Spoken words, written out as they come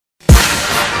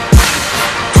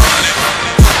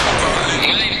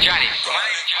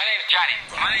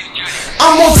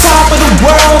I'm on top of the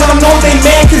world, I know they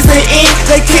mad cause they ain't.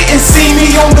 They couldn't see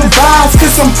me on the vibes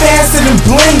cause I'm faster than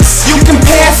blinks. You can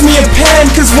pass me a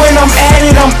pen cause when I'm at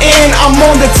it I'm in. I'm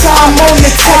on the top,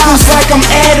 feels like I'm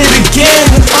at it again.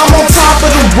 I'm on top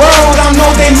of the world, I know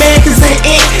they mad cause they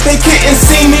ain't. They couldn't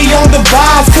see me on the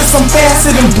vibes cause I'm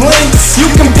faster than blinks.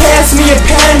 You can pass me a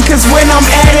pen cause when I'm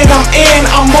at it I'm in.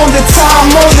 I'm on the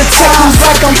top, feels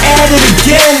like I'm at it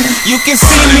again. You can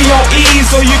see me on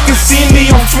ease or you can see me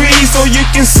on freeze, or you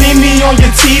can see me on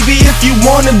your TV if you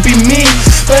wanna be me.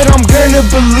 But I'm gonna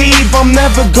believe I'm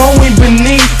never going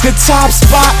beneath the top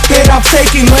spot that I'm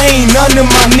taking lane under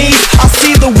my knees. I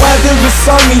see the weather is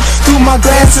sunny, through my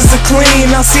glasses are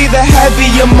clean. I see the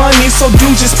heavier money, so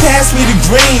dude just pass me the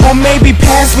green. Or maybe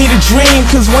pass me the dream,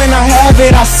 cause when I have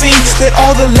it I see that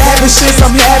all the lavish shit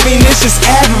I'm having is just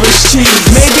average cheese.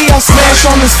 Maybe I'll smash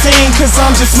on the scene cause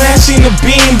I'm just smashing the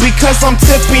beam, because I'm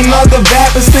tipping other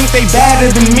rappers think they better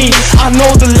than me. I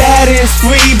know the ladder is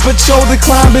free, but yo, the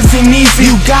climb isn't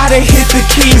easy. You gotta hit the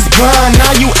keys blind,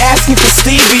 now you asking for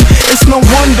Stevie. It's no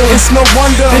wonder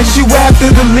that you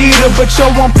after the leader, but yo,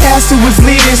 I'm past who is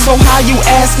leading, so how you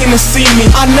asking to see me?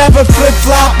 I never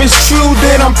flip-flop, it's true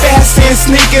that I'm faster in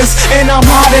sneakers, and I'm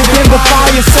hotter than the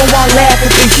fire, so I laugh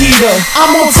at the heater.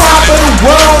 I'm on top of the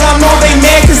world, I know they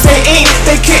mad cause they ain't.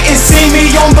 They couldn't see me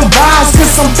on the vibes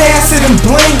cause I'm faster than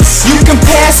blinks. You can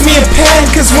pass me a pen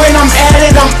cause when I'm at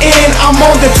it I'm in. I'm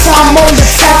on the top,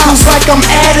 feels like I'm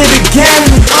at it again.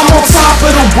 I'm on top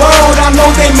of the world, I know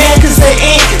they mad cause they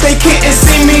ain't. They couldn't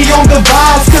see me on the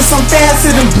vibes cause I'm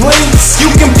faster than blinks. You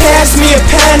can pass me a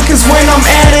pen cause when I'm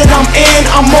at it I'm in.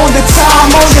 I'm on the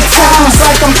top, feels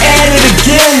like I'm at it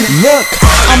again. Look,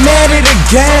 I'm at it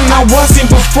again, I wasn't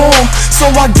before, so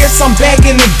I guess I'm back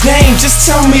in the game. Just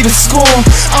tell me the score.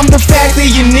 I'm the fact that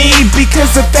you need, because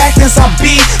the fact is I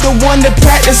be the one that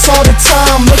practice all the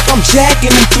time. Look, I'm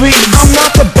jacking the threes. I'm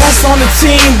not the best on the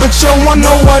team, but yo, I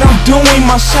know what I'm doing.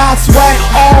 My shots whack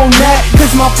all net,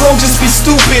 cause my flow just be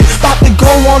stupid. About to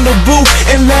go on the roof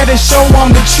and let it show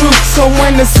I'm the truth. So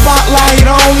when the spotlight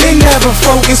on, they never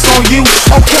focus on you.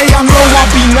 Okay, I know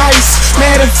I'll be nice,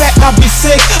 matter of fact I'll be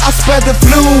sick. I spread the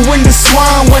flu in the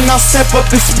swine when I step up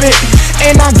the spit,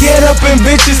 and I get up in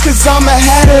bitches cause I'm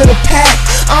ahead of the pack.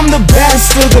 I'm the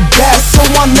best of the best, so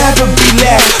I'll never be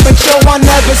left. But yo, I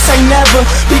never say never,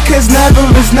 because never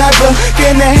is never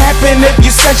gonna happen if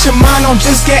you set your mind on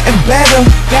just getting better.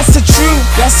 That's the truth,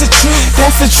 that's the truth,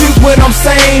 that's the truth what I'm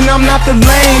saying. I'm not the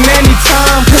lame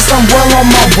anytime, cause I'm well on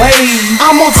my way.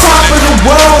 I'm on top of the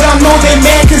world, I know they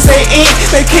mad cause they ain't.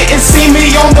 They couldn't see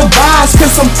me on the vibes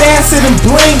cause I'm faster than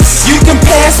blinks. You can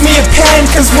pass me a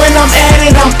pen cause when I'm at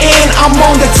it I'm in. I'm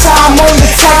on the top,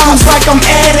 feels like I'm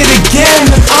at it again.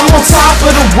 I'm on top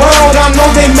of the world, I know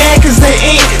they mad cause they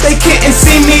ain't. They couldn't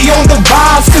see me on the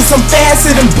vibes cause I'm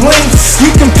faster than blinks. You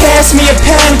can pass me a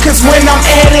pen cause when I'm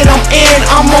at it I'm in.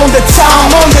 I'm on the top,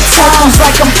 feels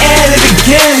like I'm at it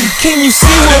again. Can you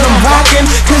see what I'm rocking?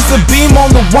 Cause the beam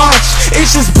on the watch,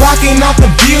 it's just blocking out the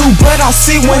view. But I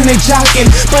see when they jocking,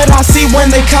 but I see when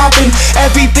they copping.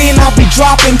 Everything I be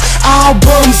dropping,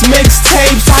 albums,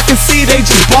 mixtapes, I can see they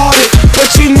just bought it. But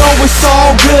you know it's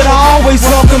all good, I always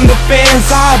welcome the fans.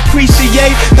 I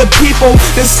appreciate the people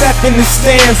that step in the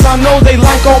stands. I know they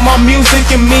like all my music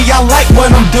and me, I like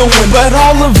what I'm doing. But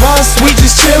all of us, we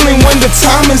just chilling when the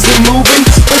time isn't moving.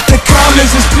 But the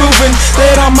comments is proving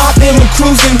that I'm out there and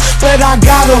cruising. But I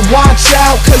gotta watch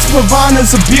out cause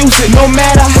piranhas abuse it. No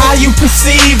matter how you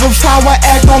perceive of how I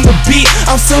act on the beat,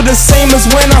 I'm still the same as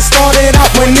when I started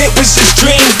out, when it was just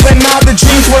dreams. But now the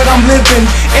dream's what I'm living,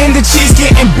 and the cheese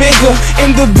getting bigger.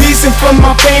 And the reason for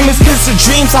my fame is cause the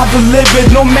dreams I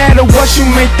delivered. No matter what you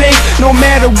may think, no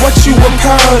matter what you have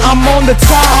heard, I'm on the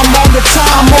top, I'm on the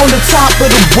top, I'm on the top of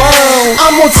the world.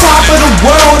 I'm on top of the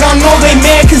world, I know they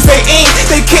mad cause they ain't.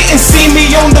 They couldn't see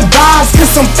me on the vibes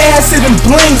cause I'm faster than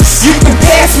blinks. You can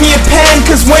pass me a pen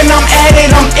cause when I'm at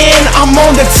it I'm in. I'm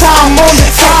on the top,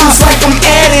 feels like I'm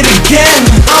at it again.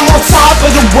 I'm on top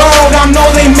of the world, I know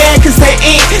they mad cause they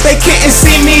ain't. They couldn't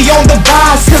see me on the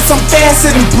vibes cause I'm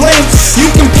faster than blinks. You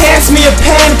can pass me a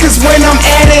pen cause when I'm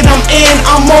at it I'm in.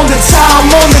 I'm on the top,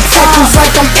 feels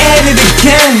like I'm at it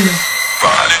again.